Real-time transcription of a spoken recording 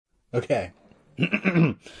Okay.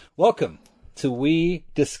 Welcome to We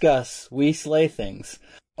Discuss, We Slay Things.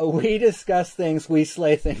 A We Discuss Things, We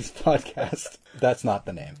Slay Things podcast. That's not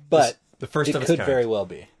the name, but the first it of its could kind. very well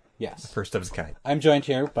be. Yes. First of its kind. I'm joined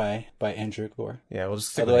here by Andrew Gore. Yeah, we'll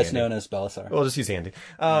just stick with Otherwise Andy. known as Belisar. We'll just use Andy.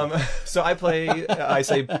 So I play.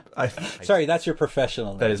 Sorry, that's your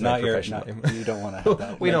professional name. That is my not professional your, name. You don't want to have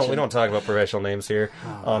that. we don't talk about professional names here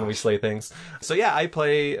on We Slay Things. So yeah, I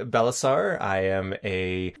play Belisar. I am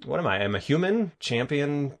I'm a human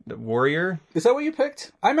champion warrior. Is that what you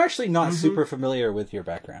picked? I'm actually not super familiar with your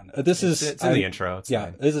background. It's in the intro. It's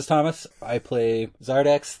fine. This is Thomas. I play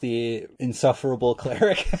Zardex, the insufferable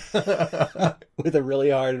cleric, with a really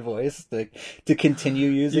hard voice to continue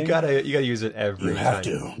using. You gotta use it every time. You have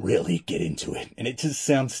to really get into it, and it just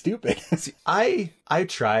sounds stupid. See, I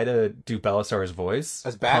try to do Belisar's voice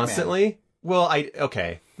as Batman constantly. Well,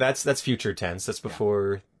 that's future tense. That's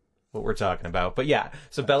before what we're talking about. But yeah,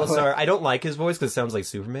 so Belisar, I don't like his voice because it sounds like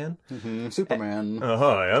Superman. Mm-hmm. Superman.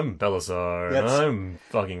 Hi, I'm Belisar. And I'm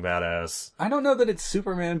fucking badass. I don't know that it's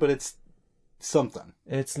Superman, but it's something.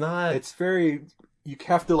 It's not. It's very. You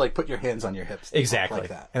have to put your hands on your hips. Exactly. Like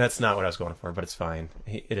that. And that's not what I was going for, but it's fine.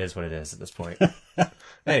 It is what it is at this point.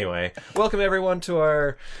 Anyway, welcome everyone to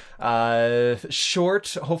our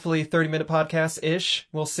short, hopefully 30-minute podcast-ish.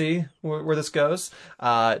 We'll see where this goes.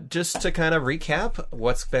 Just to kind of recap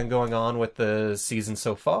what's been going on with the season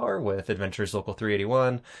so far with Adventures Local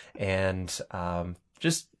 381 and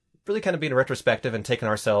just really kind of being a retrospective and taking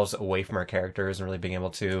ourselves away from our characters and really being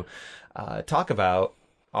able to talk about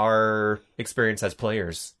our experience as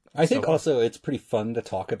players. I think also it's pretty fun to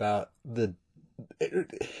talk about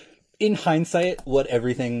in hindsight, what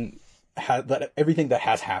everything that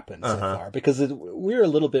has happened so far, because we're a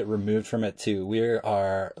little bit removed from it too. We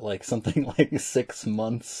are something like 6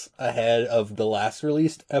 months ahead of the last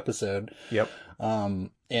released episode. Yep.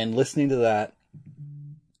 And listening to that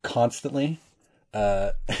constantly,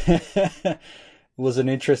 was an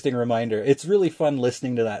interesting reminder. It's really fun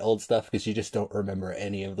listening to that old stuff because you just don't remember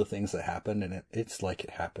any of the things that happened, and it's like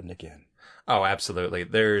it happened again. Oh, absolutely.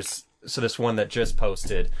 There's this one that just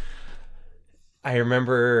posted. I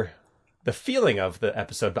remember the feeling of the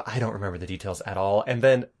episode, but I don't remember the details at all. And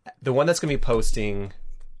then the one that's going to be posting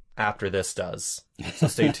after this does. So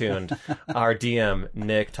stay tuned. Our DM,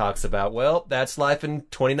 Nick, talks about, well, that's life in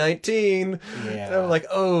 2019. Yeah. And I'm like,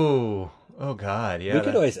 oh God. Yeah. We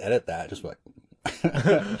could always edit that. Just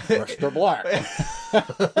Mr. Black.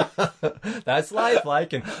 That's life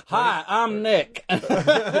like in... Hi, I'm Nick.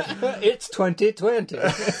 It's 2020.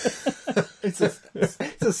 It's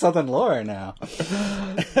a Southern lore now.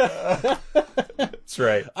 That's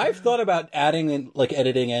right. I've thought about adding in,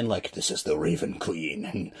 editing in, this is the Raven Queen,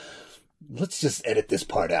 and let's just edit this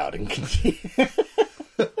part out and continue.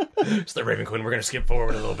 It's the Raven Queen. We're going to skip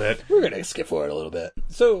forward a little bit.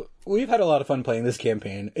 So, we've had a lot of fun playing this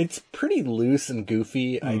campaign. It's pretty loose and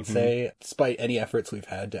goofy, I'd say, despite any efforts we've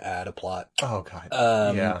had to add a plot. Oh, God.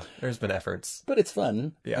 Yeah, there's been efforts. But it's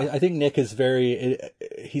fun. Yeah. I think Nick is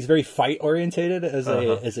he's very fight-orientated as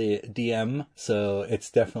a DM, so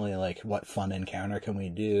it's definitely what fun encounter can we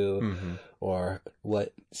do, or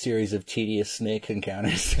what series of tedious snake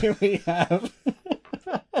encounters do we have?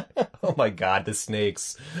 Oh my God, the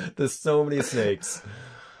snakes. There's so many snakes.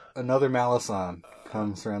 Another Malison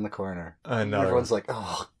comes around the corner. Everyone's like,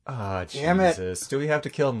 oh, damn Jesus. Do we have to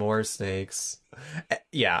kill more snakes?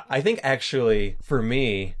 Yeah, I think actually, for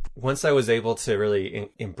me, once I was able to really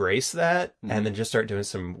embrace that and then just start doing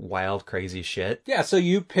some wild, crazy shit. Yeah, so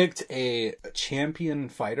you picked a champion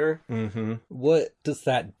fighter. Mm-hmm. What does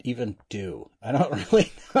that even do? I don't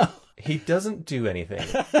really know. He doesn't do anything,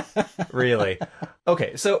 really.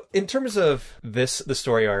 Okay, so in terms of the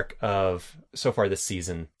story arc of so far this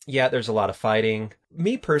season, yeah, there's a lot of fighting.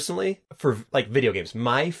 Me personally, for video games,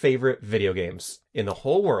 my favorite video games in the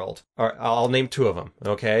whole world I'll name 2 of them,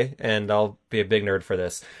 okay? And I'll be a big nerd for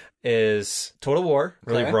this. Is Total War,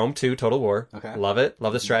 really Rome 2, Total War. Okay. Love it.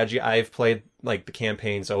 Love the strategy. I've played the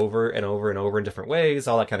campaigns over and over and over in different ways,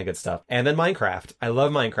 all that kind of good stuff. And then Minecraft. I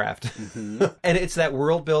love Minecraft. Mm-hmm. And it's that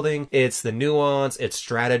world building, it's the nuance, it's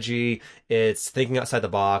strategy, it's thinking outside the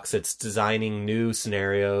box, it's designing new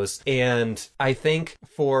scenarios. And I think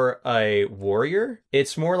for a warrior,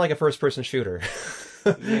 it's more like a first-person shooter.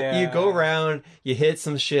 Yeah. You go around, you hit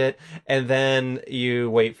some shit, and then you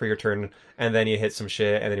wait for your turn and then you hit some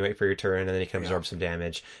shit, and then you wait for your turn, and then you can absorb some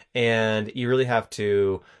damage. And you really have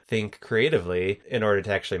to think creatively in order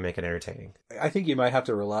to actually make it entertaining. I think you might have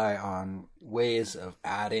to rely on ways of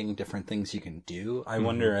adding different things you can do. I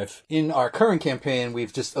wonder if in our current campaign,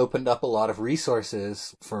 we've just opened up a lot of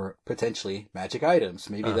resources for potentially magic items.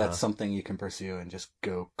 Maybe that's something you can pursue and just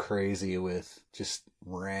go crazy with just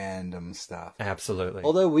random stuff. Absolutely.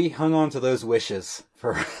 Although we hung on to those wishes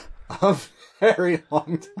for a very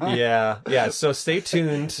long time. Yeah. So stay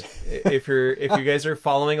tuned. If you guys are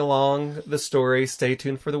following along the story, stay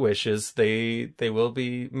tuned for the wishes. They will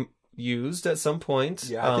be used at some point.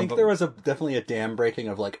 Yeah, I think there was definitely a dam breaking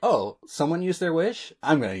of like, oh, someone used their wish,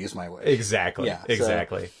 I'm going to use my wish. Exactly. Yeah,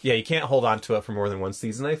 exactly. So... Yeah, you can't hold on to it for more than one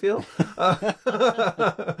season, I feel.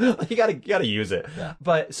 You gotta use it. Yeah.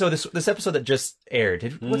 But so this episode that just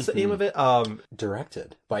aired, what's the name of it?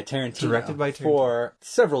 Directed by Tarantino. For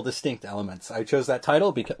several distinct elements. I chose that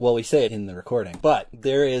title because, well, we say it in the recording, but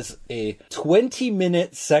there is a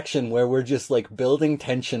 20-minute section where we're just like building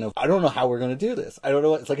tension of, I don't know how we're going to do this. I don't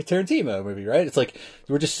know what, it's like a Tarantino movie, right? It's like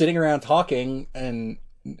we're just sitting around talking and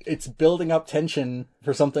it's building up tension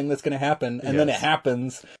for something that's going to happen, and then it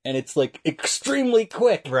happens, and it's like extremely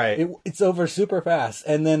quick. Right. It's over super fast,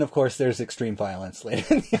 and then of course there's extreme violence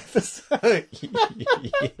later in the episode.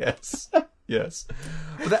 Yes.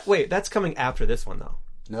 But that's coming after this one, though.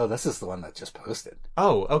 No, this is the one that just posted.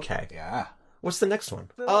 Oh, okay. Yeah. What's the next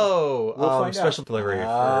one? We'll special delivery.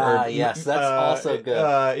 Yes, that's also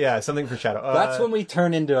good. Yeah, something for Shadow. That's when we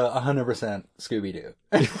turn into 100% Scooby-Doo.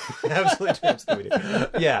 Absolutely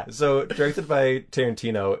Scooby-Doo. Yeah, so directed by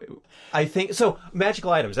Tarantino. I think, so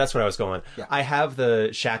magical items, that's what I was going. Yeah. I have the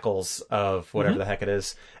shackles of whatever the heck it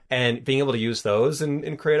is. And being able to use those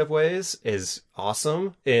in creative ways is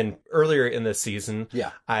awesome. Earlier in this season,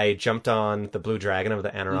 I jumped on the Blue Dragon of the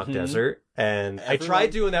Anauroch Desert, and I tried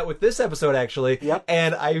doing that with this episode actually. Yep.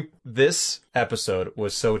 And this episode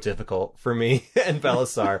was so difficult for me and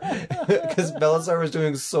Belisar because Belisar was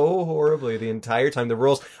doing so horribly the entire time. The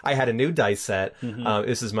rolls, I had a new dice set.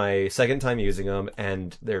 This is my second time using them,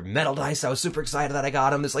 and they're metal dice. I was super excited that I got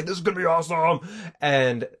them. It's like, this is gonna be awesome,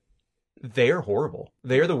 and they are horrible.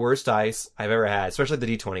 They are the worst dice I've ever had, especially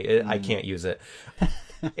the D20. I can't use it.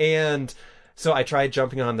 And so I tried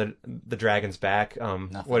jumping on the dragon's back.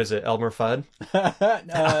 What is it, Elmer Fudd?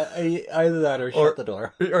 Either that or Shut the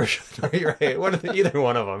Door. Or you're right. Either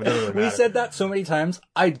one of them. It doesn't really matter. We said that so many times,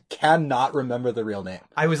 I cannot remember the real name.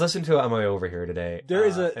 I was listening to it on my way over here today.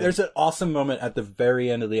 There's an awesome moment at the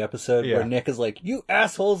very end of the episode where Nick is like, you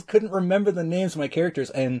assholes couldn't remember the names of my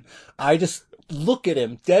characters. And I just look at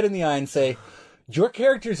him dead in the eye and say, your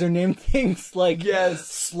characters are named things like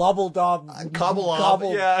Slobbledog,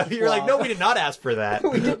 Cobble. Yeah, you're like, no, we did not ask for that.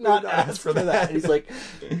 We did not ask for that. And he's like,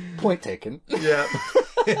 point taken. Yeah.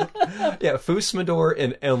 Yeah, Fusmador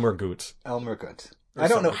and Elmergut. I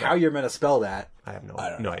don't know how you're meant to spell that. I have no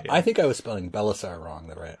idea. I think I was spelling Belisar wrong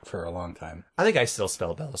for a long time. I think I still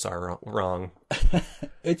spell Belisar wrong.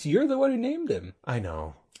 You're the one who named him. I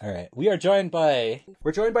know. All right. We're joined by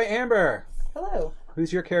Amber. Hello.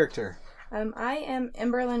 Who's your character? I am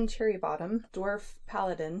Emberlyn Cherrybottom, dwarf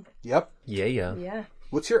paladin. Yep. Yeah.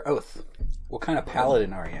 What's your oath? What kind of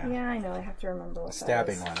paladin are you? Yeah, I know. I have to remember what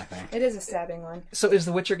stabbing one, I think. It is a stabbing one. So is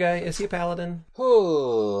the Witcher guy, is he a paladin?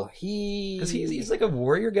 Oh, because he's like a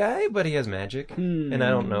warrior guy, but he has magic. And I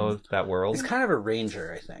don't know that world. He's kind of a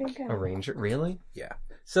ranger, I think. A ranger? Really? Yeah.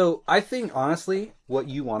 So I think, honestly, what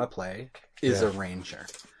you want to play is a ranger.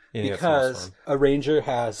 Yeah, because a ranger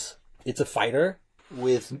it's a fighter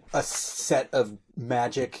with a set of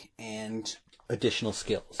magic and additional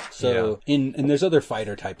skills. So and there's other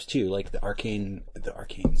fighter types too, like the arcane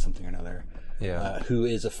something or another. Yeah. Who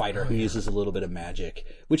is a fighter who uses a little bit of magic,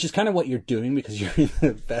 which is kind of what you're doing because you're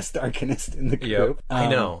the best arcanist in the group. I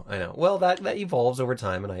know. Well, that evolves over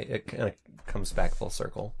time, and it kind of comes back full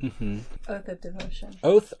circle.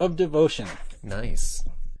 Oath of Devotion. Nice.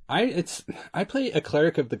 I play a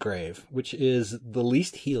Cleric of the Grave, which is the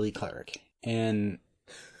least Healy cleric. And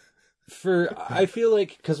I feel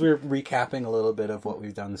like, because we're recapping a little bit of what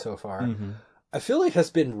we've done so far, I feel like has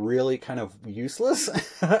been really kind of useless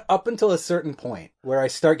up until a certain point where I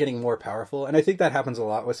start getting more powerful. And I think that happens a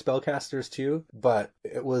lot with spellcasters too, but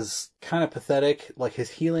it was kind of pathetic. Like his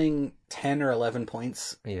healing 10 or 11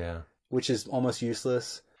 points. Yeah. Which is almost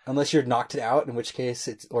useless. Unless you're knocked out, in which case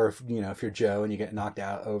if you're Joe and you get knocked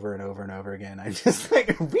out over and over and over again, I'm just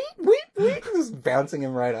like, just bouncing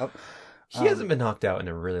him right up. He hasn't been knocked out in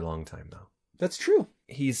a really long time, though. That's true.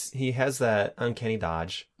 He has that uncanny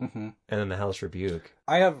dodge, and then the Hellish Rebuke.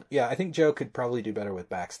 I think Joe could probably do better with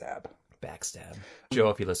backstab. Backstab. Joe,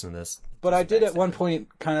 if you listen to this. But I did at one point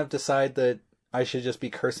kind of decide that I should just be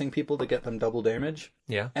cursing people to get them double damage.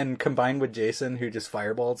 Yeah. And combined with Jason, who just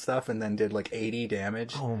fireballed stuff and then did like 80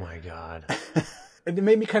 damage. Oh my god. It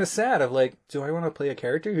made me kind of sad of like, do I want to play a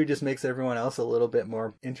character who just makes everyone else a little bit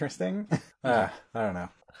more interesting? I don't know.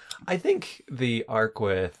 I think the arc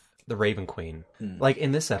with the Raven Queen, like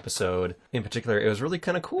in this episode in particular, it was really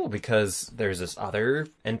kind of cool because there's this other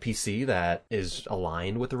NPC that is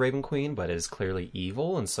aligned with the Raven Queen, but is clearly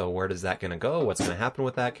evil. And so where does that going to go? What's going to happen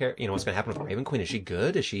with that character? You know, what's going to happen with the Raven Queen? Is she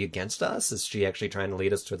good? Is she against us? Is she actually trying to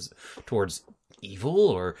lead us towards evil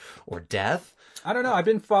or death? I don't know. I've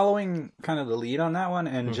been following kind of the lead on that one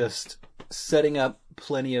and just setting up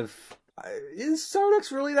plenty of... Is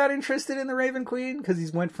Sardux really that interested in the Raven Queen? Because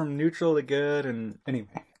he's went from neutral to good. And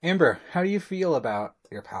anyway, Amber, how do you feel about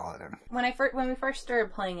your paladin? When we first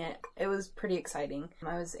started playing it, it was pretty exciting.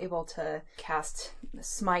 I was able to cast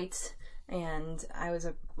Smite, and I was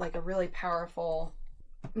a really powerful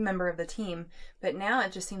member of the team. But now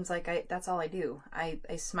it just seems like that's all I do. I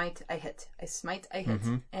smite, I hit. I smite, I hit.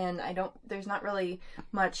 And there's not really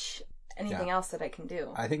much anything else that I can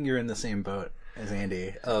do. I think you're in the same boat as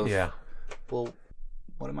Andy well,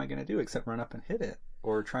 what am I going to do except run up and hit it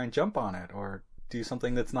or try and jump on it or do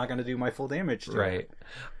something that's not going to do my full damage to it.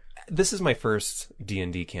 This is my first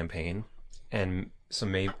D&D campaign, and so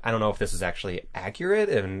maybe I don't know if this is actually accurate,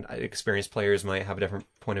 and experienced players might have a different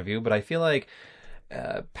point of view, but I feel like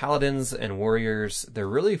paladins and warriors, they're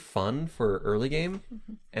really fun for early game,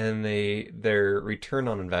 and their return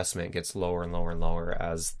on investment gets lower and lower and lower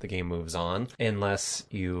as the game moves on, unless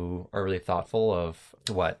you are really thoughtful of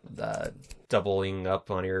doubling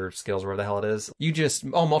up on your skills, wherever the hell it is. You just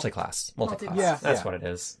multi-class. Yeah, that's what it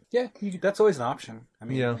is. Yeah, that's always an option. I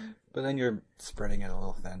mean, but then you're spreading it a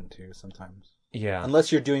little thin too sometimes. Yeah,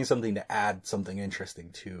 unless you're doing something to add something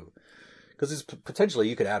interesting too. Because potentially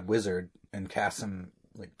you could add wizard and cast some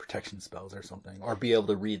like protection spells or something, or be able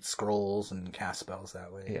to read scrolls and cast spells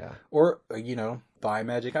that way. Yeah. Or buy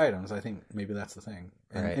magic items. I think maybe that's the thing.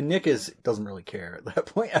 And Nick doesn't really care at that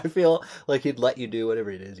point. I feel like he'd let you do whatever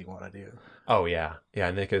it is you want to do. Oh yeah,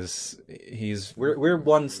 Nick we're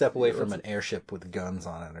one step away from an airship with guns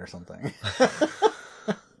on it or something.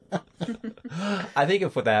 I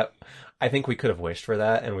think we could have wished for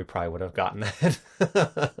that, and we probably would have gotten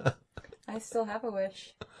that. I still have a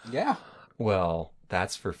wish. Yeah. Well,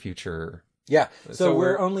 that's for future. Yeah. So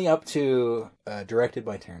we're only up to directed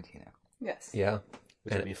by Tarantino. Yes. Yeah.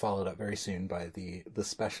 Which will be followed up very soon by the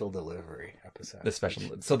special delivery episode.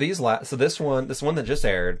 So this one that just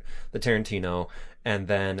aired, the Tarantino, and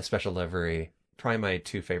then a special delivery. Probably my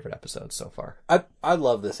two favorite episodes so far. I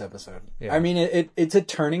love this episode. Yeah. I mean, it's a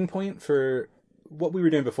turning point for what we were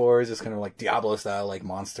doing before is just kind of like Diablo style, like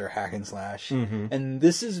monster hack and slash. Mm-hmm. And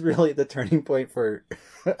this is really the turning point for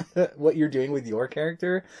what you're doing with your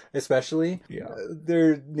character, especially. Yeah.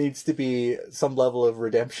 There needs to be some level of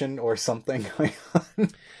redemption or something going on.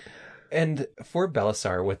 And for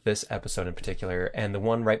Belisar, with this episode in particular, and the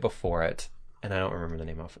one right before it, and I don't remember the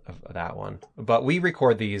name of that one, but we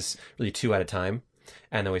record these really 2 at a time,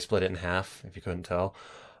 and then we split it in half, if you couldn't tell.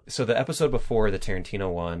 So the episode before the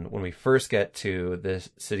Tarantino one, when we first get to the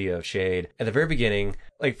City of Shade, at the very beginning,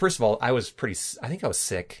 like, first of all, I think I was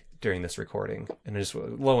sick during this recording, and just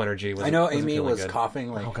low energy. I know Amy was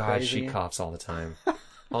coughing like crazy. She coughs all the time.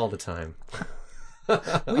 All the time.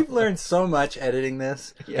 We've learned so much editing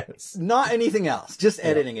this. Yes. Not anything else, just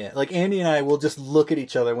editing it. Like, Andy and I will just look at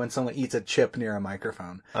each other when someone eats a chip near a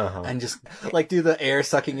microphone and just like do the air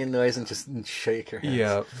sucking in noise and just shake your head.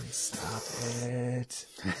 Yeah. Stop it.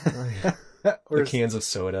 Or cans of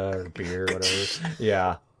soda or beer or whatever.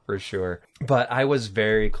 Yeah, for sure. But I was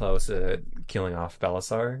very close to killing off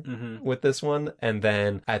Belisar with this one. And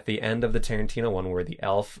then at the end of the Tarantino one, where the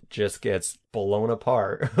elf just gets blown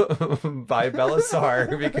apart by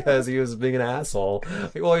Belisar because he was being an asshole.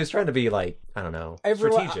 Well, he was trying to be like, I don't know,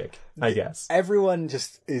 strategic, I guess. Everyone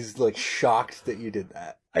just is like shocked that you did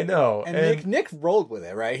that. I know. And Nick rolled with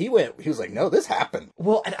it, right? He was like, no, this happened.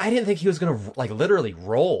 Well, and I didn't think he was going to like literally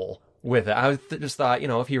roll with it. I just thought,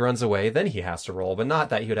 if he runs away, then he has to roll, but not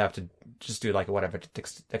that he would have to just do like whatever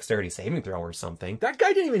dexterity saving throw or something. That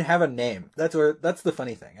guy didn't even have a name. That's the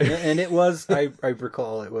funny thing. And it was, I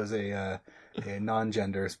recall it was a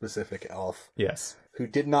non-gender specific elf. Yes. Who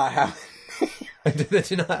did not have They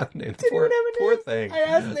did not have a name. Poor thing. I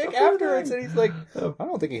asked Nick afterwards and he's like, I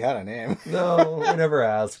don't think he had a name. No, we never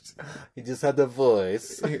asked. He just had the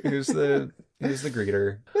voice. Who's the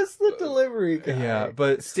greeter? What's the delivery guy? Yeah,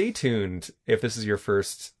 but stay tuned if this is your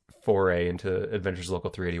first foray into Adventures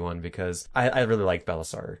Local 381, because I really like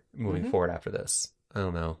Belisar moving forward after this. I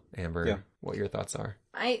don't know, Amber, what your thoughts are.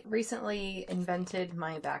 I recently invented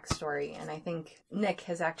my backstory, and I think Nick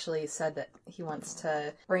has actually said that he wants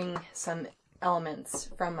to bring some elements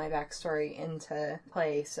from my backstory into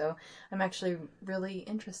play, so I'm actually really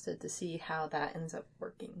interested to see how that ends up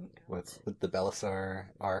working. With the Belisar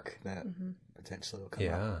arc that potentially will come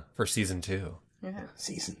up. For season 2. Yeah.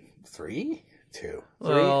 Season 3? 2. 3?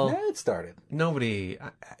 Well, No, it started. Nobody...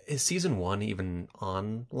 Is season 1 even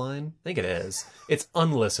online? I think it is. It's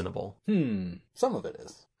unlistenable. Some of it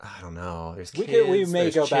is. I don't know. There's We kids, may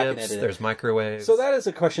there's go chips, back and edit it. there's microwaves. So that is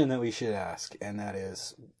a question that we should ask, and that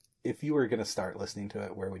is, if you were going to start listening to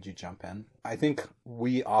it, where would you jump in? I think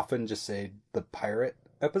we often just say the pirate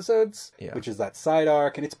episodes, which is that side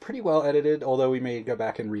arc, and it's pretty well edited, although we may go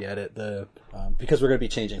back and re-edit the... because we're going to be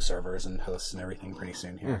changing servers and hosts and everything pretty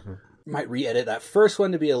soon here. Might re-edit that first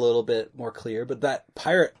one to be a little bit more clear, but that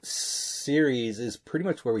pirate series is pretty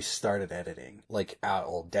much where we started editing, like out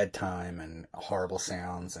old dead time and horrible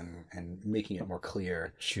sounds and making it more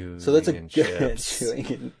clear. Chewing so that's a and good chips.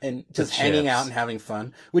 chewing and just hanging out and having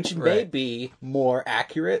fun, which may be more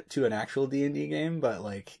accurate to an actual D&D game, but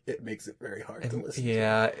like it makes it very hard to listen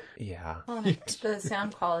to. Yeah. Well, the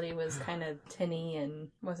sound quality was kind of tinny and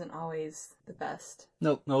wasn't always the best.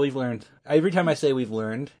 No, we've learned. Every time I say we've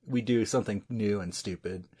learned, we do something new and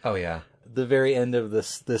stupid. Oh, yeah. The very end of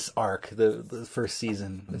this arc, the first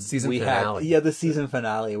season. The season finale. The season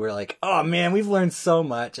finale. We're like, oh man, we've learned so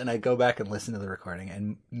much. And I go back and listen to the recording,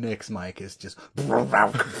 and Nick's mic is just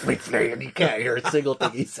completely, and you can't hear a single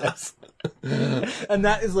thing he says. And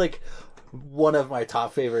that is like one of my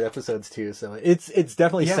top favorite episodes too. So it's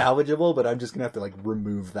definitely salvageable, but I'm just gonna have to like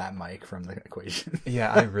remove that mic from the equation.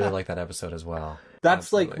 Yeah, I really like that episode as well. That's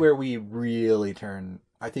Absolutely. like where we really turn.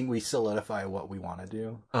 I think we solidify what we want to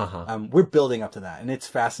do. Uh-huh. We're building up to that, and it's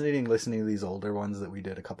fascinating listening to these older ones that we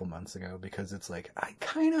did a couple months ago, because it's like, I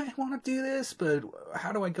kind of want to do this, but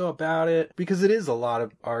how do I go about it? Because it is a lot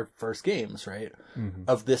of our first games, right?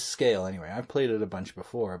 Of this scale anyway. I've played it a bunch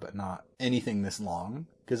before, but not anything this long,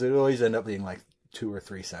 because it always end up being like 2 or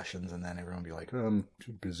 3 sessions, and then everyone would be like, I'm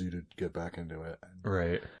too busy to get back into it.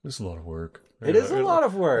 Right. It's a lot of work. It is a lot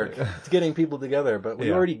of work. It's getting people together, but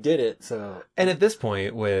we already did it, so... And at this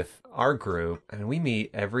point, with our group, I mean, we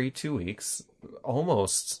meet every 2 weeks,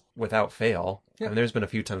 almost without fail. I mean, there's been a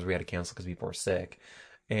few times we had to cancel because people were sick.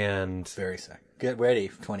 And... Very sick. Get ready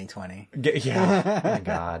for 2020. Yeah. Oh my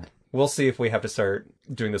God. We'll see if we have to start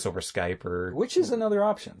doing this over Skype or... Which is another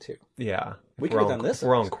option, too. Yeah. We could have done this.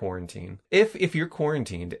 We're on quarantine. If you're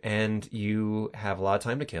quarantined and you have a lot of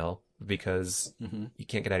time to kill because you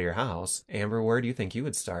can't get out of your house, Amber, where do you think you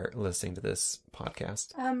would start listening to this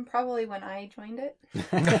podcast? Probably when I joined it.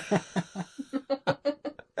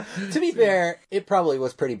 To be fair, it probably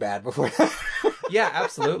was pretty bad before that. Yeah,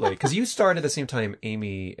 absolutely. Because you started at the same time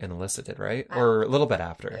Amy and Alyssa did, right? Or a little bit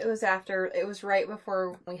after? It was after. It was right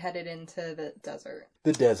before we headed into the desert.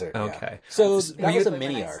 The desert. Okay. Yeah. So that was a Usually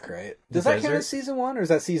mini when I arc, started. right? Does that count as season 1, or is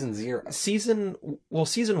that season 0? Season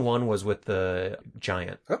 1 was with the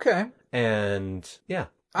giant. Okay. And yeah.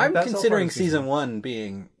 I'm That's considering all part of season 1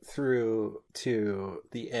 being through to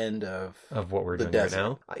the end of what we're doing desert. right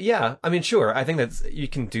now. Yeah, I mean, sure. I think you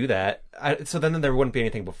can do that. So then there wouldn't be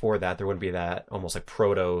anything before that. There wouldn't be that almost like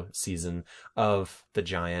proto season of the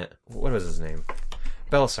giant. What was his name?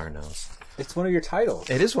 Belisar knows. It's one of your titles.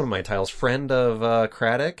 It is one of my titles. Friend of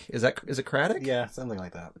Craddock. Is it Craddock? Yeah, something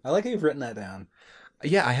like that. I like how you've written that down.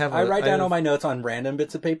 Yeah, I have. I write down all my notes on random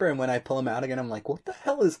bits of paper, and when I pull them out again, I'm like, what the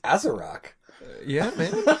hell is Azarok? Yeah,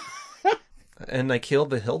 man. And I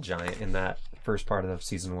killed the hill giant in that first part of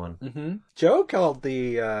season 1. Mm-hmm. Joe killed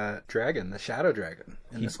the dragon, the shadow dragon,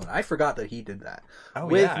 in this one. I forgot that he did that.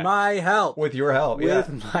 With my help. With your help,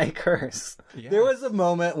 With my curse. Yeah. There was a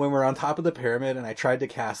moment when we're on top of the pyramid, and I tried to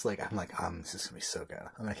cast, this is going to be so good.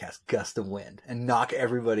 I'm going to cast Gust of Wind and knock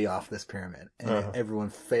everybody off this pyramid. And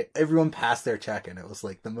everyone passed their check, and it was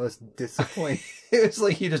like the most disappointing. It was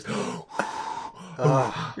like you just...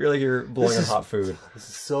 you're blowing on hot food. This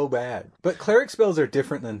is so bad. But cleric spells are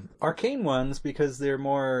different than arcane ones because they're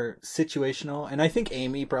more situational. And I think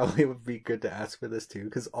Amy probably would be good to ask for this too,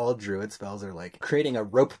 because all druid spells are like creating a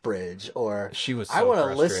rope bridge, or she was. So I want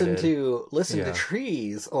to frustrated. listen to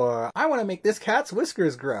trees, or I want to make this cat's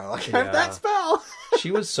whiskers grow. I have that spell.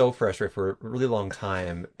 She was so frustrated for a really long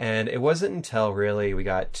time, and it wasn't until really we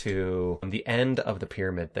got to the end of the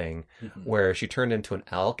pyramid thing where she turned into an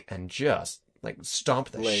elk and just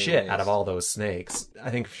stomp the shit out of all those snakes.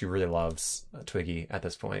 I think she really loves Twiggy at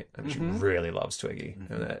this point. I mean, she really loves Twiggy,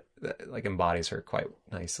 and that embodies her quite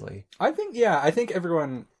nicely. I think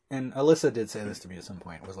everyone and Alyssa did say this to me at some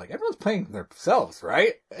point, was like, everyone's playing themselves,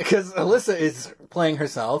 right? Because Alyssa is playing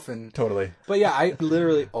herself, and Totally. but yeah, I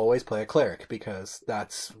literally always play a cleric because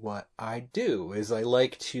that's what I do. Is I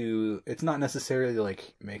like to. It's not necessarily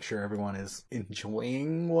like make sure everyone is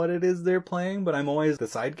enjoying what it is they're playing, but I'm always the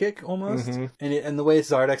sidekick almost. And the way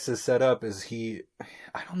Zardex is set up is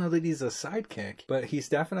I don't know that he's a sidekick, but he's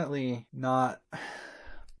definitely not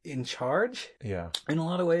in charge. Yeah. In a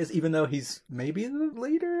lot of ways, even though he's maybe the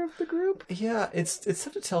leader of the group. Yeah, it's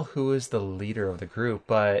tough to tell who is the leader of the group,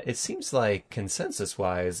 but it seems like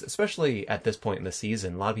consensus-wise, especially at this point in the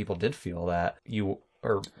season, a lot of people did feel that Zardex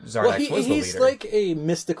was the leader. He's like a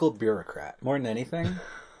mystical bureaucrat more than anything.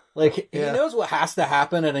 Like, he knows what has to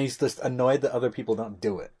happen, and he's just annoyed that other people don't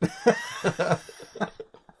do it.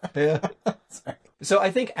 Yeah. Sorry. So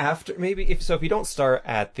I think after, if you don't start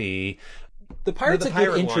at the Pirate's a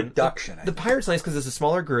good introduction. The Pirate's nice because it's a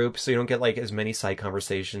smaller group, so you don't get like as many side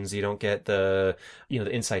conversations. You don't get the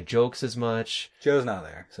inside jokes as much. Joe's not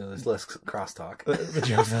there, so there's less crosstalk. But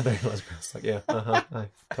Joe's not there, less crosstalk. Yeah,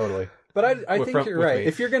 totally. But I think you're right.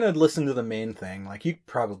 If you're going to listen to the main thing, like, you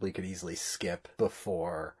probably could easily skip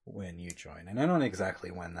before when you join. And I don't know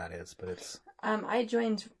exactly when that is, but it's... I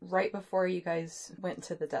joined right before you guys went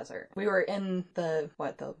to the desert. We were in the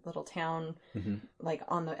little town, like,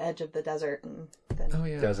 on the edge of the desert, and then... Oh,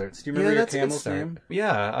 yeah. Deserts. Do you remember your camel's name?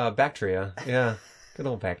 Yeah, Bactria. Yeah. Good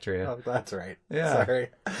old Bactria. Oh, that's right. Yeah. Sorry.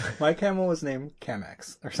 My camel was named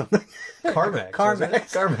Chemex or something. Carmex. Carmex.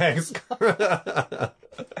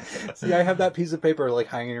 See, I have that piece of paper like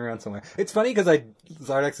hanging around somewhere. It's funny because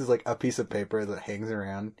Zardex is like a piece of paper that hangs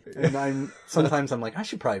around, and sometimes I'm like, I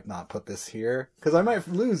should probably not put this here because I might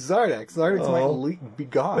lose Zardex. Zardex might be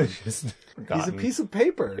gone. He's a piece of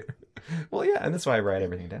paper. Well, yeah, and that's why I write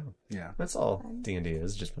everything down. Yeah. That's all D&D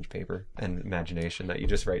is, just a bunch of paper and imagination that you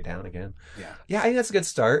just write down again. Yeah. Yeah, I think that's a good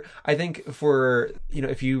start. I think for,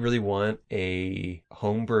 if you really want a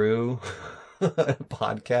homebrew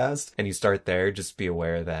podcast and you start there, just be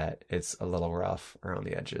aware that it's a little rough around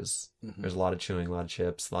the edges. There's a lot of chewing, a lot of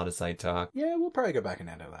chips, a lot of side talk. Yeah, we'll probably go back and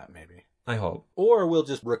edit that maybe. I hope. Or we'll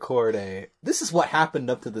just record this is what happened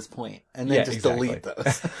up to this point, and then delete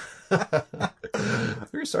those.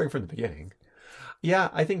 We were starting from the beginning. Yeah,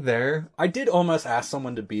 I think I did almost ask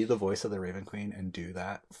someone to be the voice of the Raven Queen and do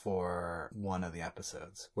that for one of the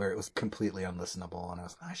episodes where it was completely unlistenable, and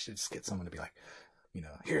I should just get someone to be like,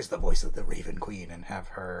 here's the voice of the Raven Queen and have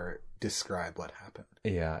her describe what happened.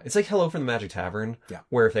 Yeah. It's like Hello from the Magic Tavern. Yeah.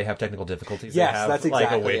 Where if they have technical difficulties, yes, they have that's like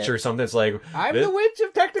exactly a witch or something. It's like, I'm the witch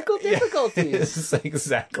of technical difficulties.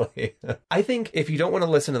 Exactly. I think if you don't want to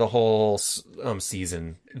listen to the whole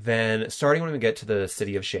season, then starting when we get to the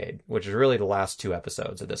City of Shade, which is really the last 2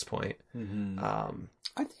 episodes at this point.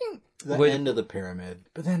 I think the end of the pyramid,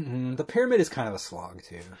 but then the pyramid is kind of a slog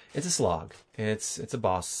too. It's a slog. It's a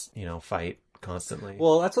boss, fight constantly.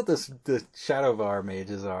 Well, that's what the Shadow of our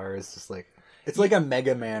mages are. It's just like, it's like a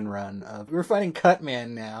Mega Man run of, we're fighting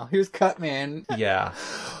Cutman now. Here's Cutman. Yeah.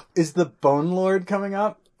 Is the Bone Lord coming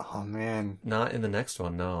up? Oh man. Not in the next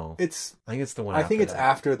one, no. I think it's the one I think it's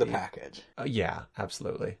after the package. Yeah,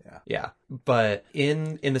 absolutely. Yeah. But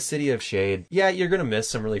in the City of Shade, you're going to miss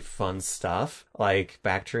some really fun stuff, like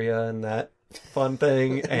Bactria and that fun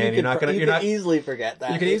thing, and you can easily forget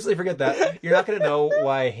that. You can easily forget that. You're not going to know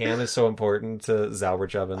why ham is so important to Zalbert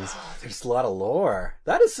Chubbins. There's a lot of lore.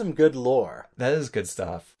 That is some good lore. That is good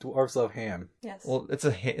stuff. Dwarves love ham. Yes. Well, it's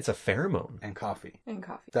a pheromone. And coffee.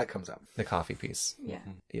 That comes up. The coffee piece. Yeah.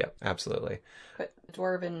 Yeah, absolutely. But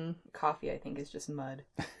dwarven coffee, I think, is just mud.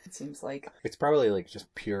 It seems like. It's probably like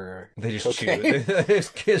just pure They just cocaine. chew it.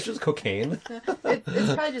 It's just cocaine.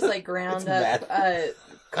 It's probably just like ground up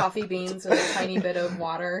coffee beans with a tiny bit of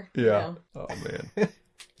water. Yeah. Oh, man. It's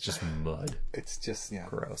just mud. It's just,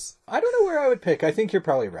 gross. I don't know where I would pick. I think you're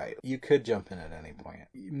probably right. You could jump in at any point.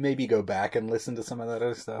 Maybe go back and listen to some of that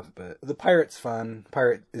other stuff, but the Pirate's fun.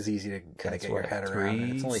 Pirate is easy to kind of get your head around.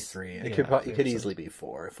 And it's only 3. It could easily be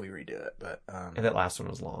 4 if we redo it, but... and that last one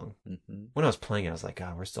was long. When I was playing it, I was like,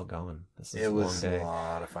 God, we're still going. This is a long day. A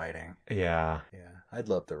lot of fighting. Yeah. Yeah. I'd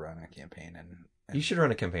love to run a campaign and... You should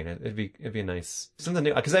run a campaign. It'd be nice, something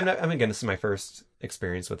new. Because again, this is my first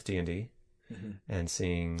experience with D&D, and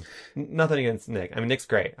seeing nothing against Nick. I mean, Nick's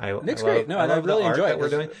great. Nick's great. No, I really enjoy it. We're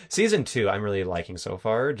doing season 2. I'm really liking so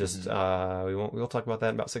far. Just we'll talk about that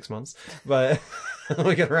in about 6 months, but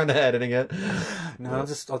we get around to editing it. No, I'll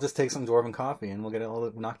just take some dwarven coffee and we'll get it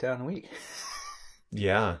all knocked out in a week.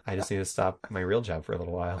 Yeah, I just need to stop my real job for a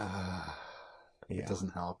little while. It doesn't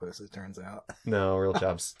help, as it turns out. No, real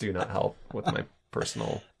jobs do not help with my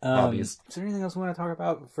personal hobbies. Is there anything else we want to talk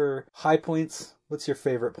about for high points? What's your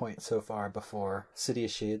favorite point so far before City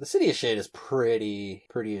of Shade? The City of Shade is pretty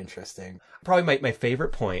interesting. Probably my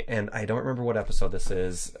favorite point, and I don't remember what episode this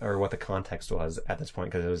is or what the context was at this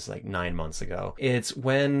point because it was like 9 months ago. It's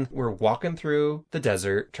when we're walking through the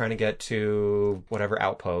desert trying to get to whatever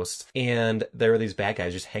outpost, and there were these bad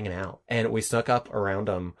guys just hanging out, and we snuck up around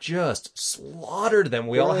them, just slaughtered them.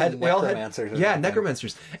 We all had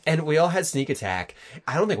necromancers, and we all had sneak attack.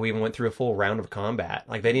 I don't think we even went through a full round of combat.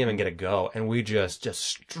 Like they didn't even get a go, and we just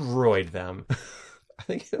destroyed them. I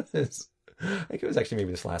think it was actually maybe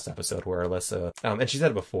this last episode where Alyssa, and she said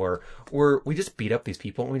it before, where we just beat up these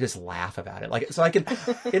people and we just laugh about it. Like, so I can,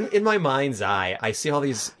 in my mind's eye, I see all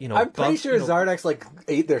these, I'm pretty sure Zardex like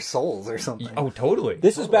ate their souls or something. Oh, totally.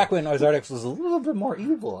 This is back when Zardex was a little bit more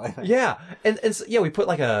evil, I think. Yeah. And so, yeah, we put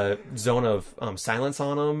like a zone of silence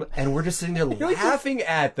on them and we're just sitting there laughing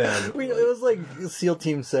at them. It was like SEAL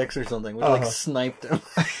Team 6 or something. We like sniped them.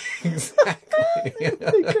 Exactly.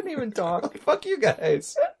 They couldn't even talk. Fuck you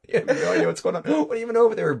guys. You have no idea what's going on. What do you even know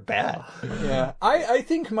if they were bad? Yeah. I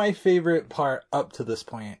think my favorite part up to this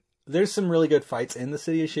point, there's some really good fights in the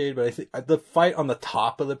City of Shade, but I think the fight on the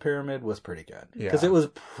top of the pyramid was pretty good. Because it was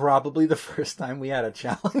probably the first time we had a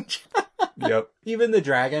challenge. Yep. Even the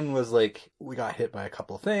dragon was like, we got hit by a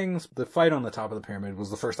couple of things. The fight on the top of the pyramid was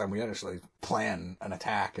the first time we actually plan an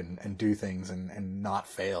attack and do things and not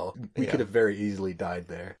fail. We could have very easily died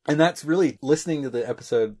there. And that's really, listening to the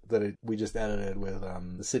episode that we just edited with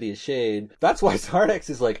the City of Shade, that's why Zardex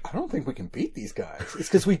is like, I don't think we can beat these guys. It's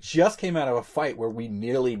because we just came out of a fight where we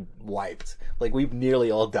nearly wiped. Like, we've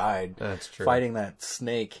nearly all died. That's true. Fighting that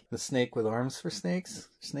snake. The snake with arms for snakes?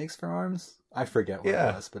 Snakes for arms? I forget what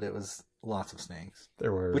it was, but it was lots of snakes.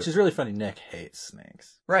 There were, which is really funny. Nick hates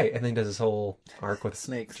snakes. Right, and then he does his whole arc with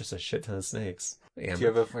snakes. Just a shit ton of snakes. Amber. Do you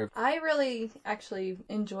have a favorite? I really actually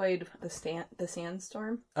enjoyed the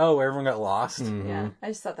sandstorm. Oh, where everyone got lost? Mm-hmm. Yeah, I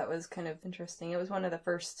just thought that was kind of interesting. It was one of the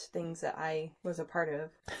first things that I was a part of.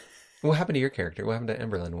 What happened to your character? What happened to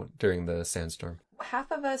Emberlyn during the sandstorm?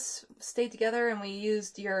 Half of us stayed together and we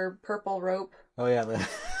used your purple rope. Oh, yeah.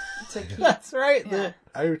 To keep... That's right. Yeah.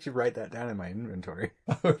 I should write that down in my inventory.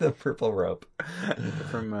 The purple rope.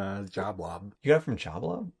 From Joblob. You got it from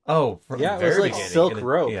Joblob? Oh, from yeah, the it was very like beginning. silk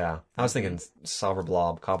rope. Yeah. I was thinking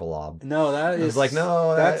Salverblob, Cobblelob. No, that is... I was like,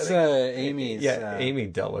 no. That's Amy's... Yeah, Amy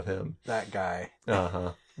dealt with him. That guy.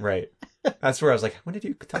 Uh-huh. Right. That's where I was like, when did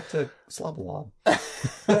you talk to Sloblob?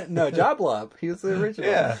 No, Joblob. He was the original.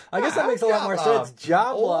 Yeah. I guess that makes a lot more sense.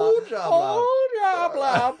 Joblob. Oh, Joblob. Oh,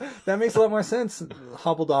 Joblob. That makes a lot more sense.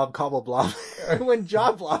 Hobbledob, Cobbleblob. When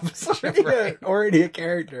Joblob is already a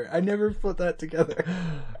character. I never put that together.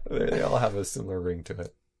 They all have a similar ring to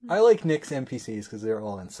it. I like Nick's NPCs because they're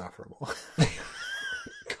all insufferable.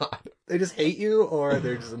 God. They just hate you or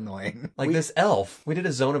they're just annoying. Like this elf, we did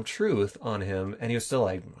a zone of truth on him and he was still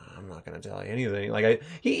like, I'm not going to tell you anything. Like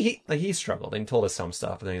he struggled and he told us some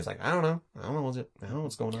stuff and then he's like, I don't know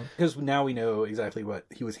what's going on. Because now we know exactly what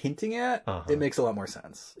he was hinting at. It makes a lot more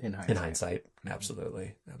sense in hindsight. In hindsight.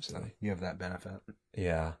 Absolutely. So you have that benefit.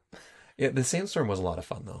 Yeah. Yeah, the sandstorm was a lot of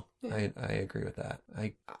fun though. Yeah. I agree with that.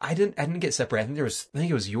 I didn't get separated. I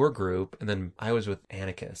think it was your group, and then I was with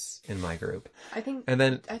Anarchus in my group. I think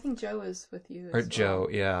Joe was with you. Or Joe,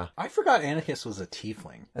 yeah. I forgot Anarchus was a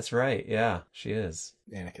tiefling. That's right. Yeah, she is.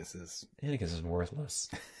 Anarchus is worthless.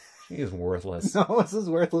 She is worthless. No, what's as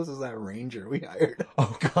worthless as that ranger we hired?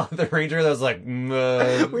 Oh God, the ranger that was like,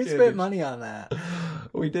 we spent money on that.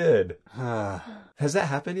 We did. Has that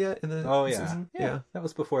happened yet in the season? Yeah. That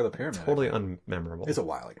was before the pyramid. Totally unmemorable. It's a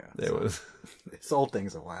while ago. It was. This old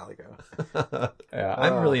thing's a while ago. Yeah,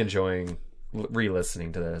 I'm really enjoying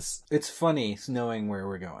re-listening to this. It's funny knowing where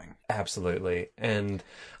we're going. Absolutely. And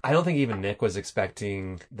I don't think even Nick was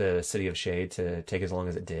expecting the City of Shade to take as long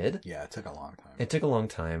as it did. Yeah, it took a long time. It took a long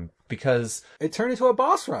time because... It turned into a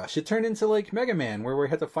boss rush. It turned into like Mega Man where we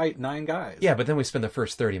had to fight 9 guys. Yeah, but then we spend the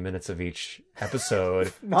first 30 minutes of each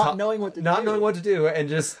episode... Not knowing what to do and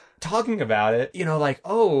just... talking about it, like,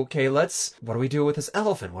 oh, okay, what do we do with this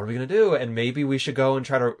elephant? What are we going to do? And maybe we should go and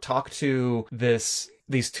try to talk to these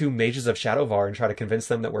 2 mages of Shadowvar and try to convince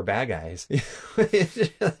them that we're bad guys.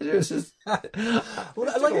 It was just...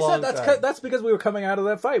 Well, like I said, that's because we were coming out of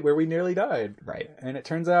that fight where we nearly died. Right. And it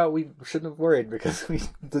turns out we shouldn't have worried because we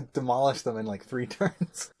demolished them in like 3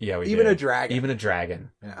 turns. Yeah, we Even did. Even a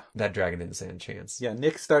dragon. Yeah. That dragon didn't stand a chance. Yeah,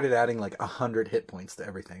 Nick started adding like 100 hit points to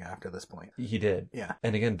everything after this point. He did. Yeah.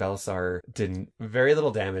 And again, Belisar did very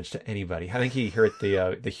little damage to anybody. I think he hurt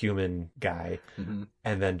the human guy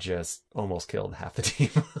and then just almost killed half the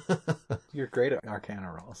team. You're great at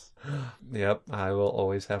Arcana rolls. Yep, I will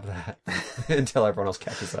always have that until everyone else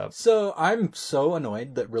catches up. So I'm so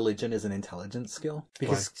annoyed that religion is an intelligence skill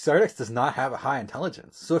because Zardex does not have a high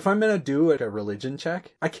intelligence. So if I'm going to do a religion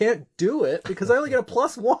check, I can't do it because I only get a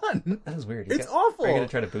 +1. That is weird. It's awful. Are you going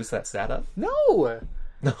to try to boost that stat up? No.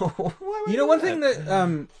 No. Why would You know, do one that? thing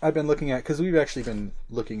that I've been looking at, because we've actually been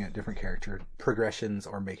looking at different character progressions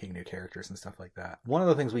or making new characters and stuff like that. One of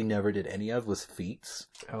the things we never did any of was feats.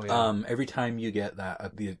 Oh, yeah. Every time you get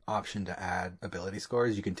that the option to add ability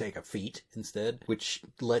scores, you can take a feat instead, which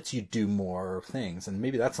lets you do more things. And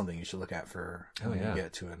maybe that's something you should look at for when you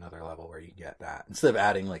get to another level where you get that. Instead of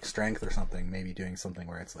adding like strength or something, maybe doing something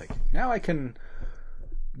where it's like, now I can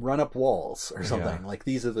run up walls or something. Like,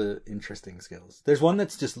 these are the interesting skills. There's one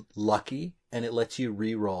that's just lucky, and it lets you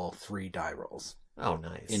re-roll 3 die rolls. Oh,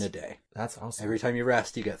 nice. In a day. That's awesome. Every time you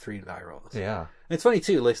rest, you get 3 die rolls. Yeah. And it's funny,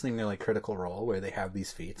 too, listening to, like, Critical Role, where they have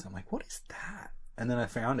these feats. I'm like, what is that? And then I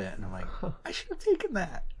found it, and I'm like, I should have taken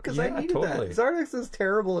that. Because I needed that. Zardex is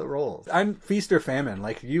terrible at rolls. I'm feast or famine,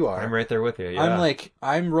 like you are. I'm right there with you, yeah. I'm like,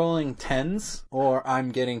 I'm rolling 10s, or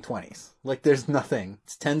I'm getting 20s. Like, there's nothing.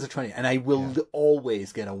 It's 10s or 20s. And I will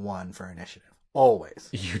always get a 1 for initiative. Always.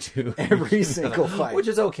 You do. Every single fight. Which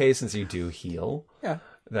is okay, since you do heal. Yeah.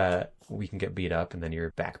 That we can get beat up, and then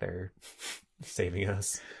you're back there saving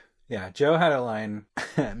us. Yeah, Joe had a line,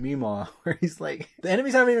 Meemaw, where he's like, the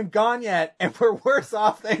enemies haven't even gone yet, and we're worse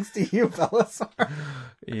off thanks to you, Belisar.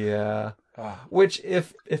 Yeah. Which,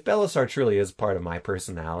 if Belisar truly is part of my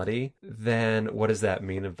personality, then what does that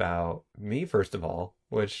mean about me, first of all?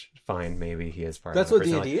 Which, fine, maybe he is part That's of my what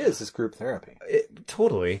personality. D&D is group therapy.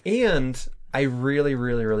 Totally. And I really,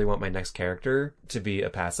 really, really want my next character to be a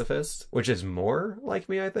pacifist, which is more like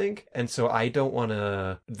me, I think. And so I don't want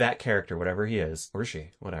to... That character, whatever he is, or she,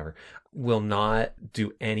 whatever, will not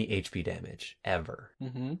do any HP damage, ever.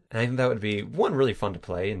 Mm-hmm. And I think that would be, one, really fun to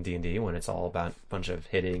play in D&D when it's all about a bunch of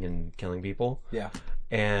hitting and killing people. Yeah.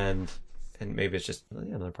 And maybe it's just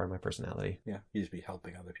another part of my personality. Yeah, you just be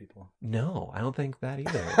helping other people. No, I don't think that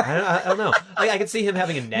either. I don't know. Like, I could see him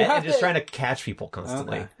having a net and just trying to catch people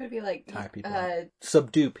constantly. Okay. It'd be like tie people.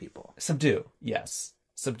 Subdue people. Subdue, yes.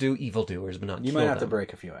 Subdue evildoers, but not you kill might have them. to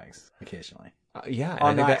break a few eggs occasionally. Yeah,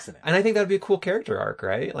 on accident. And I think that would be a cool character arc,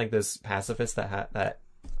 right? Like this pacifist that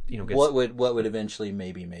gets what would eventually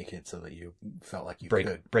maybe make it so that you felt like you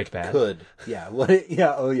break bad. Could. Yeah.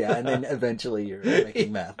 And then eventually you're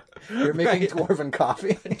making meth. You're making dwarven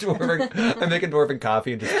coffee. I'm making dwarven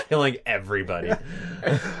coffee and just killing everybody.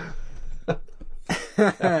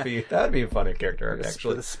 That'd be a funny character arc,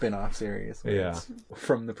 actually. The spin-off series. Yeah.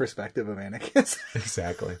 From the perspective of Anakin.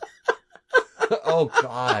 Exactly. Oh,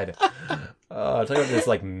 God. Talk about this,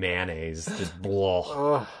 like, mayonnaise. Just blah.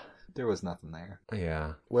 Oh, there was nothing there.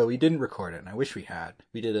 Yeah. Well, we didn't record it, and I wish we had.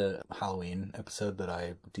 We did a Halloween episode that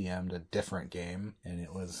I DM'd a different game, and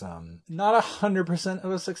it was not 100%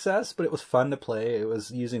 of a success, but it was fun to play. It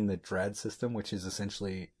was using the Dread system, which is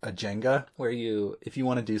essentially a Jenga, where if you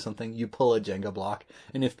want to do something, you pull a Jenga block,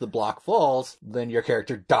 and if the block falls, then your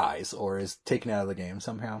character dies or is taken out of the game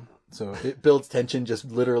somehow. So it builds tension just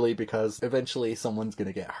literally because eventually someone's going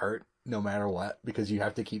to get hurt no matter what because you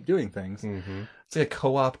have to keep doing things. Mm-hmm. It's like a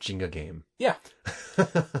co-op Jenga game. Yeah.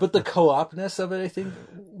 But the co-opness of it, I think,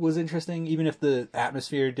 was interesting, even if the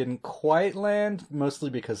atmosphere didn't quite land, mostly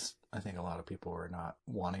because I think a lot of people were not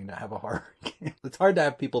wanting to have a horror game. It's hard to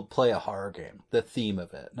have people play a horror game, the theme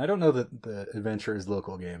of it. And I don't know that the Adventurers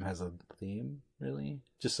local game has a theme, really.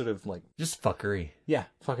 Just sort of like... Just fuckery. Yeah,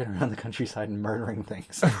 fucking around the countryside and murdering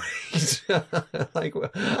things. Like,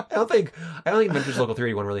 I don't think Adventures Local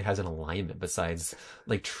 381 really has an alignment besides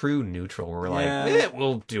like true neutral, where we're like,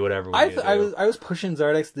 we'll do whatever we need to do. I was pushing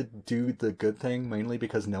Zardex to do the good thing mainly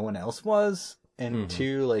because no one else was, and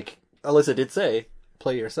two, like Alyssa did say,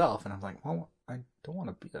 play yourself, and I'm like, well, I don't want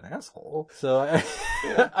to be an asshole, so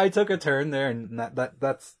I took a turn there, and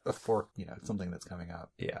that's a fork, something that's coming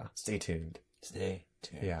up. Yeah, stay tuned. Stay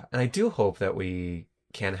tuned. Yeah, and I do hope that we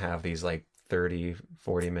can have these like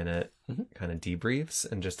 30-40 minute kind of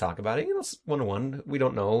debriefs and just talk about it, one-on-one. We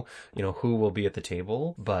don't know, who will be at the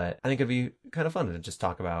table, but I think it'd be kind of fun to just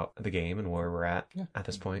talk about the game and where we're at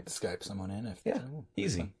this point. Skype someone in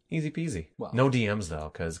easy peasy. Well, no DMs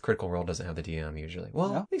though, because Critical Role doesn't have the DM usually.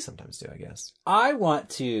 Well, they sometimes do, I guess. I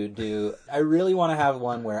really want to have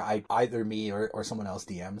one where either me or someone else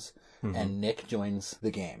DMs. And Nick joins the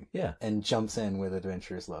game. Yeah. And jumps in with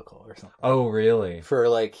Adventures Local or something. Oh, really? For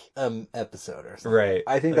like episode or something. Right.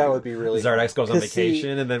 I think that would be really Zardex goes on 'Cause see,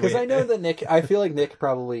 vacation, and then because I know that Nick, I feel like Nick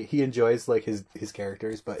probably he enjoys like his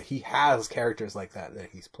characters, but he has characters like that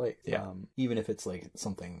he's played. Yeah. Even if it's like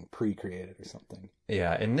something pre-created or something.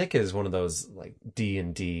 Yeah, and Nick is one of those like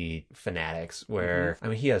D&D fanatics where I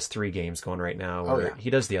mean he has 3 games going right now where he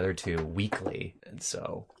does the other 2 weekly, and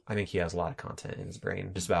so I think he has a lot of content in his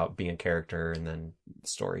brain just about being a character and then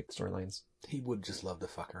storylines. He would just love to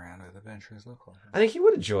fuck around with Adventures Local. I think he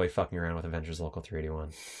would enjoy fucking around with Adventures Local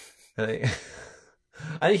 381.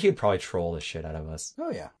 I think he'd probably troll the shit out of us. Oh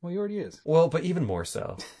yeah, well he already is. Well, but even more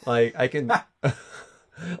so. Like I can,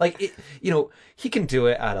 like it, he can do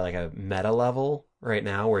it at like a meta level right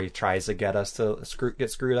now where he tries to get us to get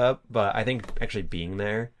screwed up. But I think actually being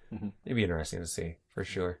there, it'd be interesting to see for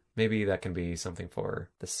sure. Maybe that can be something for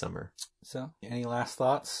this summer. So, any last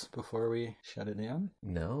thoughts before we shut it down?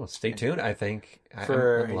 No, stay tuned. I think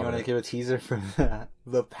you want to give a teaser for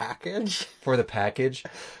the package? For the package.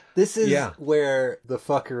 This is where the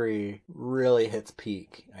fuckery really hits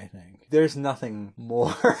peak, I think. There's nothing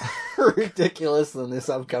more ridiculous than this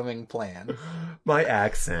upcoming plan. My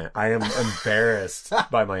accent. I am embarrassed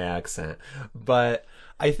by my accent. But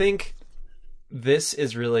I think this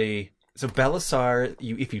is really... So Belisar,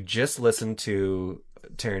 if you just listen to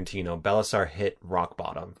Tarantino, Belisar hit rock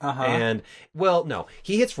bottom. And, well, no,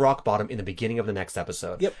 he hits rock bottom in the beginning of the next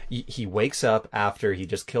episode. Yep. He wakes up after he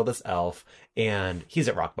just killed this elf, and he's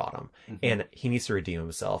at rock bottom, and he needs to redeem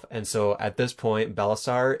himself. And so at this point,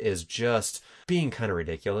 Belisar is just being kind of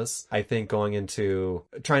ridiculous. I think going into,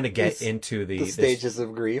 trying to get into the stages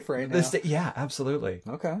of grief right now. Yeah, absolutely.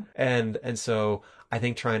 Okay. And so I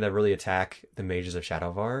think trying to really attack the mages of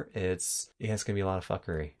Shadowvar, it's going to be a lot of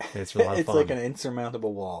fuckery. It's a lot of it's fun. like an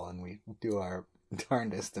insurmountable wall, and we do our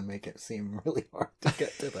darndest to make it seem really hard to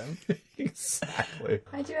get to them. Exactly.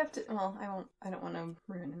 I do have to, well, I don't want to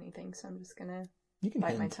ruin anything, so I'm just gonna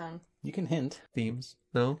bite my tongue. You can hint. Themes?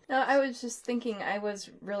 No? No, I was just thinking, I was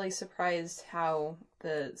really surprised how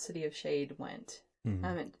the City of Shade went.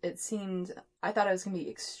 It seemed, I thought it was going to be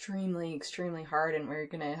extremely, extremely hard, and we are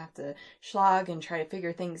going to have to slog and try to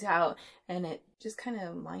figure things out, and it just kind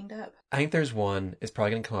of lined up. I think there's one, it's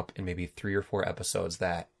probably going to come up in maybe 3 or 4 episodes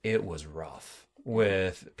that it was rough.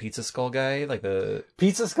 With Pizza Skull guy, like the...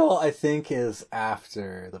 Pizza Skull, I think, is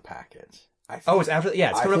after the package. It's after... Yeah,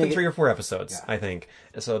 it's coming up in 3 or 4 episodes, I think.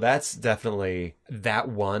 So that's definitely... That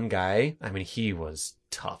one guy, I mean, he was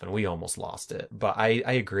tough, and we almost lost it. But I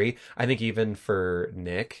agree. I think even for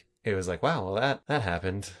Nick... It was like, wow, well, that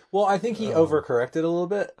happened. Well, I think he overcorrected a little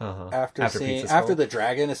bit after the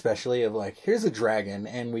dragon, especially of like, here's a dragon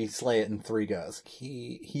and we slay it in 3 goes.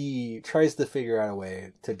 He tries to figure out a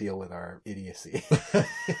way to deal with our idiocy,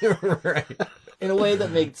 right? In a way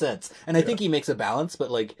that made sense, and I think he makes a balance,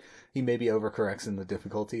 but like he maybe overcorrects in the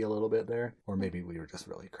difficulty a little bit there, or maybe we were just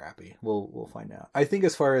really crappy. We'll find out. I think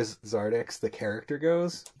as far as Zardex, the character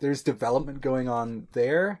goes, there's development going on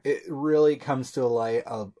there. It really comes to light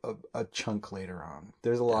a chunk later on.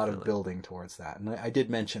 There's a lot of building towards that, and I did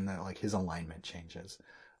mention that like his alignment changes.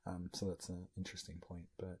 So that's an interesting point.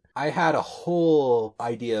 But I had a whole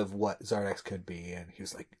idea of what Zardex could be, and he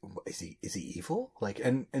was like, "Is he evil?" Like,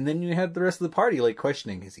 and then you had the rest of the party like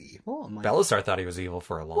questioning, "Is he evil?" I'm like, Belisar thought he was evil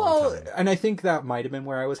for a long time. And I think that might have been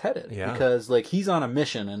where I was headed. Yeah. Because like he's on a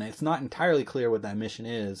mission, and it's not entirely clear what that mission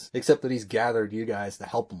is, except that he's gathered you guys to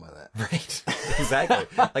help him with it. Right. Exactly.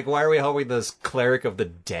 Like, why are we helping this cleric of the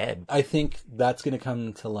dead? I think that's going to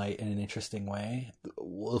come to light in an interesting way.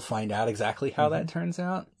 We'll find out exactly how that turns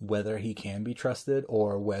out. Whether he can be trusted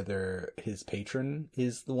or whether his patron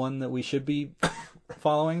is the one that we should be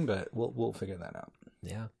following, but we'll figure that out.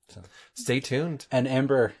 Yeah. So stay tuned. And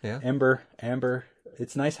Amber, yeah. Amber.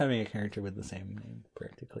 It's nice having a character with the same name,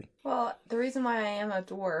 practically. Well, the reason why I am a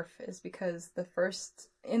dwarf is because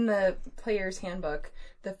in the player's handbook,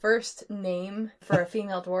 the first name for a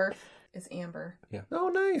female dwarf is Amber. Yeah. Oh,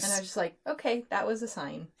 nice. And I was just like, okay, that was a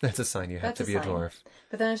sign. That's a sign. You have to be a dwarf.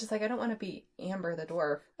 But then I was just like, I don't want to be Amber the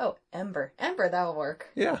dwarf. Oh, Ember. Ember, that'll work.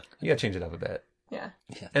 Yeah. You gotta change it up a bit. Yeah.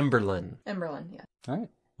 Emberlyn, yeah. All right.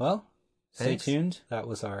 Well, stay tuned. That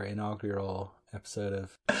was our inaugural episode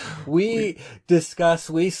of We Discuss,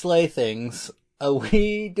 We Slay Things.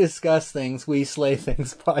 We Discuss Things, We Slay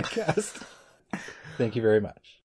Things podcast. Thank you very much.